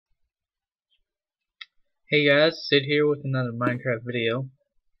Hey guys, Sid here with another Minecraft video.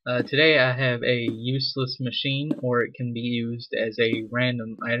 Today I have a useless machine, or it can be used as a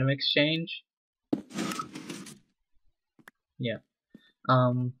random item exchange. Yeah.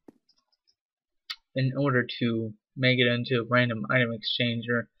 In order to make it into a random item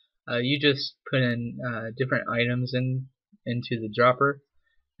exchanger, you just put in different items into the dropper,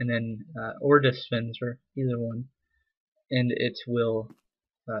 and then or dispenser, either one, and it will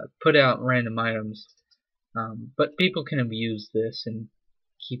put out random items. But people can abuse this and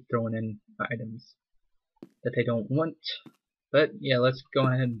keep throwing in items that they don't want. But yeah, let's go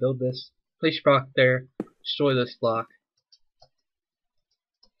ahead and build this. Place your block there, destroy this block,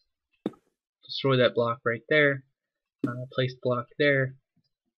 destroy that block right there, place the block there,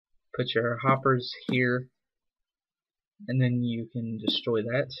 put your hoppers here, and then you can destroy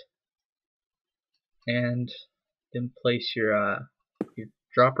that, and then place your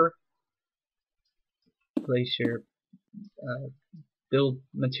dropper, place your build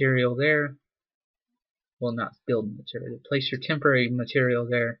material there. Well, not build material. Place your temporary material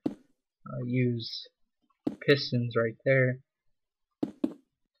there. Use pistons right there.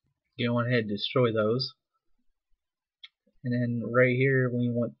 You want to head destroy those. And then right here we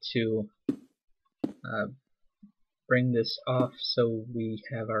want to bring this off so we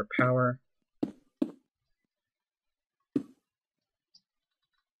have our power.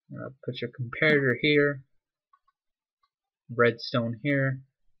 Put your comparator here. Redstone here.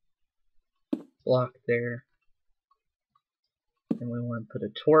 Block there. And we want to put a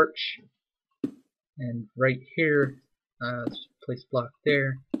torch. And right here, place block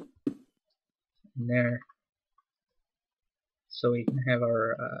there and there, so we can have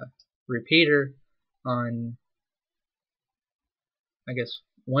our repeater on, I guess,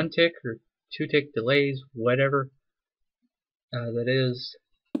 1 tick or 2 tick delays, whatever that is.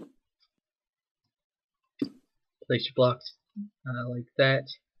 Place your blocks like that.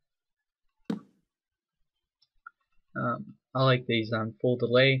 I like these on full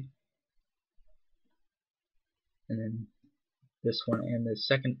delay. And then this one and the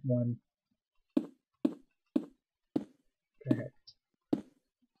second one.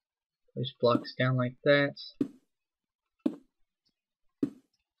 Place blocks down like that.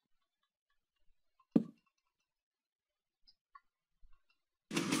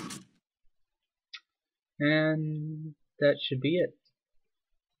 And that should be it.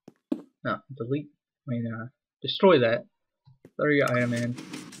 No, delete. Destroy that. Throw your item in.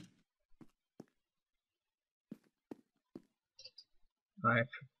 I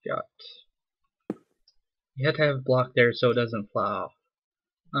forgot. You have to have a block there so it doesn't fly off.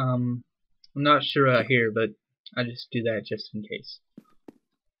 I'm not sure here, but I just do that just in case.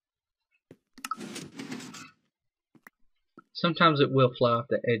 Sometimes it will fly off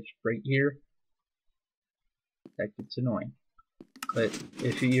the edge right here. That gets annoying. But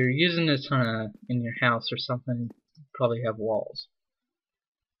if you're using this in your house or something, you probably have walls.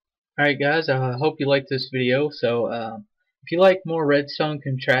 Alright guys, I hope you liked this video. So if you like more redstone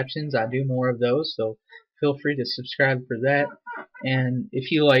contraptions, I do more of those, so feel free to subscribe for that. And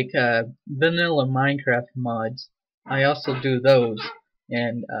if you like vanilla Minecraft mods, I also do those.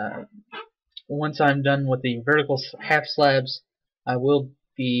 And once I'm done with the vertical half slabs, I will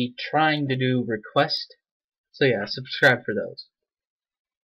be trying to do request. So yeah, subscribe for those.